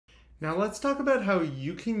Now let's talk about how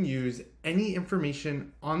you can use any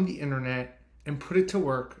information on the internet and put it to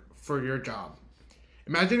work for your job.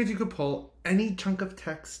 Imagine if you could pull any chunk of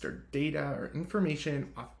text or data or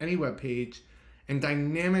information off any web page and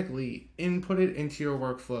dynamically input it into your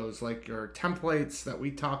workflows, like your templates that we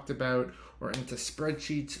talked about, or into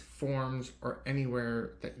spreadsheets, forms, or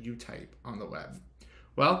anywhere that you type on the web.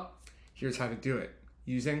 Well, here's how to do it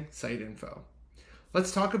using site info.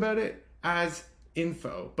 Let's talk about it as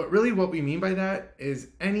info, but really what we mean by that is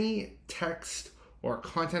any text or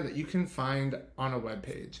content that you can find on a web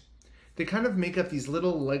page. They kind of make up these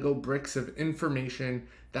little Lego bricks of information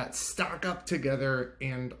that stack up together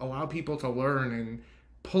and allow people to learn and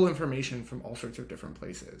pull information from all sorts of different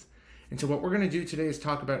places. And so what we're going to do today is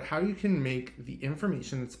talk about how you can make the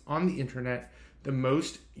information that's on the internet the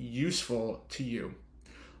most useful to you.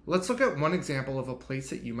 Let's look at one example of a place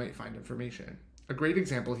that you might find information. A great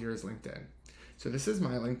example here is LinkedIn. So this is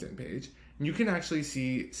my LinkedIn page, and you can actually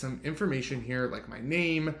see some information here like my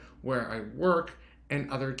name, where I work, and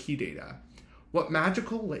other key data. What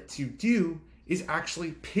Magical lets you do is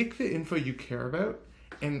actually pick the info you care about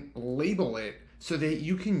and label it so that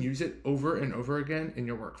you can use it over and over again in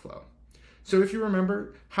your workflow. So if you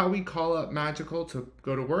remember how we call up Magical to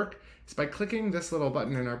go to work, it's by clicking this little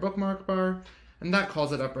button in our bookmark bar, and that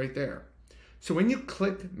calls it up right there. So when you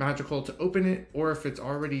click Magical to open it, or if it's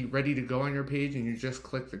already ready to go on your page and you just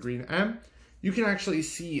click the green M, you can actually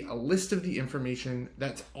see a list of the information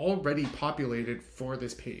that's already populated for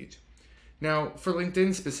this page. Now, for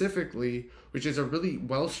LinkedIn specifically, which is a really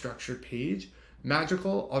well-structured page,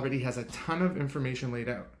 Magical already has a ton of information laid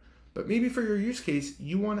out. But maybe for your use case,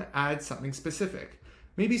 you want to add something specific.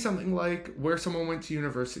 Maybe something like where someone went to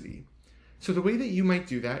university. So the way that you might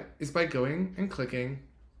do that is by going and clicking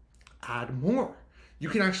Add More. You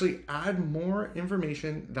can actually add more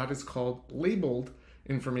information that is called labeled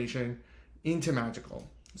information into Magical.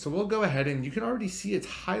 So we'll go ahead and you can already see it's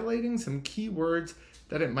highlighting some keywords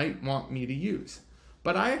that it might want me to use.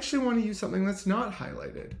 But I actually want to use something that's not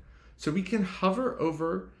highlighted. So we can hover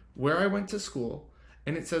over where I went to school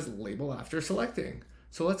and it says label after selecting.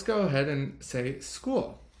 So let's go ahead and say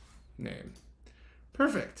school name.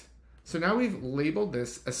 Perfect. So now we've labeled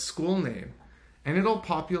this a school name and it'll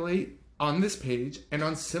populate on this page and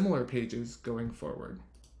on similar pages going forward.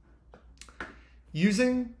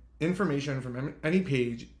 Using information from any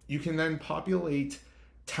page, you can then populate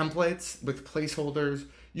templates with placeholders.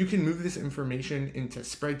 You can move this information into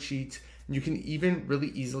spreadsheets. And you can even really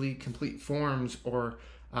easily complete forms or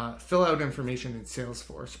fill out information in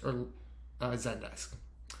Salesforce or Zendesk.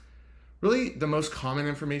 Really, the most common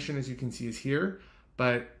information, as you can see, is here.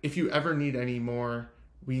 But if you ever need any more,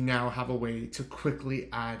 we now have a way to quickly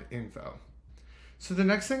add info. So the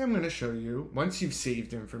next thing I'm going to show you, once you've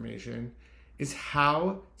saved information, is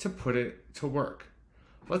how to put it to work.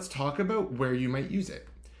 Let's talk about where you might use it.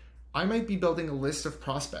 I might be building a list of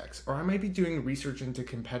prospects, or I might be doing research into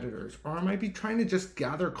competitors, or I might be trying to just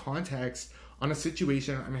gather context on a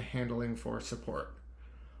situation I'm handling for support.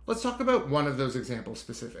 Let's talk about one of those examples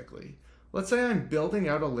specifically. Let's say I'm building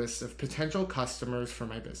out a list of potential customers for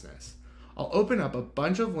my business. I'll open up a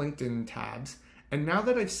bunch of LinkedIn tabs, and now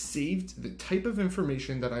that I've saved the type of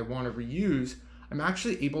information that I want to reuse, I'm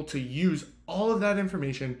actually able to use all of that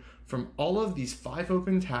information from all of these 5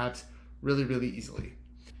 open tabs really easily.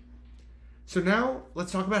 So now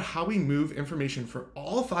let's talk about how we move information for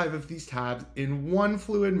all 5 of these tabs in one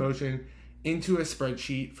fluid motion into a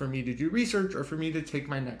spreadsheet for me to do research or for me to take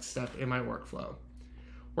my next step in my workflow.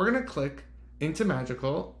 We're going to click into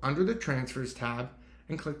Magical under the Transfers tab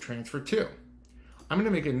and click Transfer To. I'm going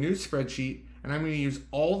to make a new spreadsheet and I'm going to use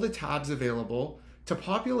all the tabs available to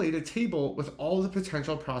populate a table with all the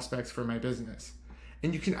potential prospects for my business.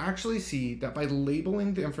 And you can actually see that by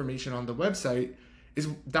labeling the information on the website,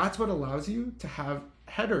 that's what allows you to have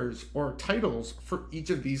headers or titles for each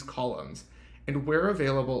of these columns. And where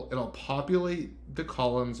available, it'll populate the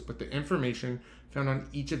columns with the information found on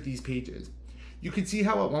each of these pages. You can see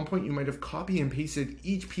how at one point you might have copy and pasted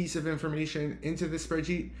each piece of information into the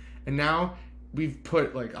spreadsheet, and now we've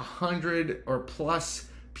put like 100 or plus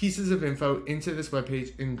pieces of info into this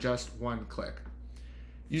webpage in just one click.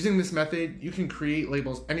 Using this method, you can create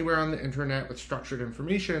labels anywhere on the internet with structured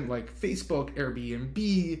information like Facebook,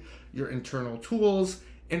 Airbnb, your internal tools,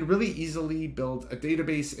 and really easily build a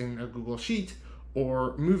database in a Google Sheet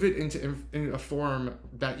or move it into in a form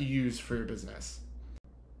that you use for your business.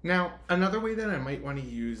 Now, another way that I might want to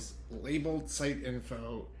use labeled site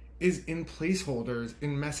info is in placeholders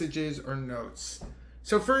in messages or notes.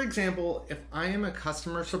 So for example, if I am a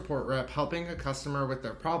customer support rep helping a customer with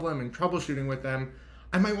their problem and troubleshooting with them,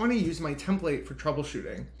 I might want to use my template for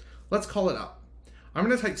troubleshooting. Let's call it up. I'm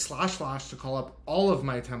going to type // to call up all of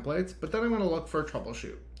my templates, but then I'm going to look for a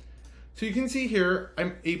troubleshoot. So you can see here,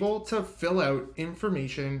 I'm able to fill out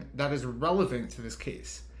information that is relevant to this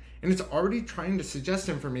case. And it's already trying to suggest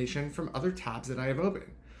information from other tabs that I have open.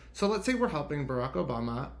 So let's say we're helping Barack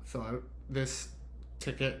Obama fill out this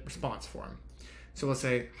ticket response form. So we'll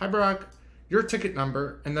say, hi Barack, your ticket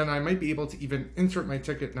number, and then I might be able to even insert my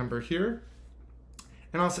ticket number here.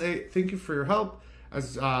 And I'll say, thank you for your help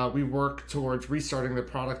as we work towards restarting the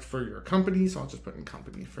product for your company. So I'll just put in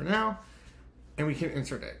company for now, and we can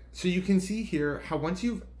insert it. So you can see here how once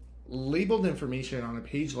you've labeled information on a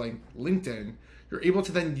page like LinkedIn, you're able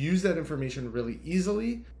to then use that information really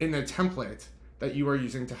easily in the template that you are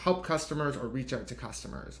using to help customers or reach out to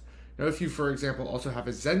customers. Now, if you, for example, also have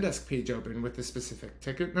a Zendesk page open with a specific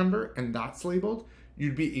ticket number and that's labeled,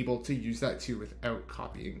 you'd be able to use that too without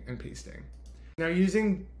copying and pasting. Now,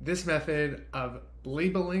 using this method of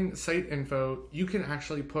labeling site info, you can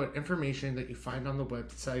actually put information that you find on the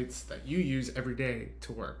websites that you use every day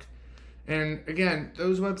to work. And again,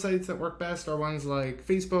 those websites that work best are ones like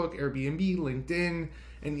Facebook, Airbnb, LinkedIn,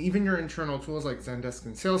 and even your internal tools like Zendesk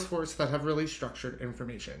and Salesforce that have really structured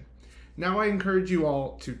information. Now I encourage you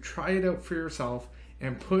all to try it out for yourself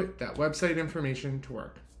and put that website information to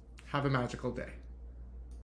work. Have a magical day.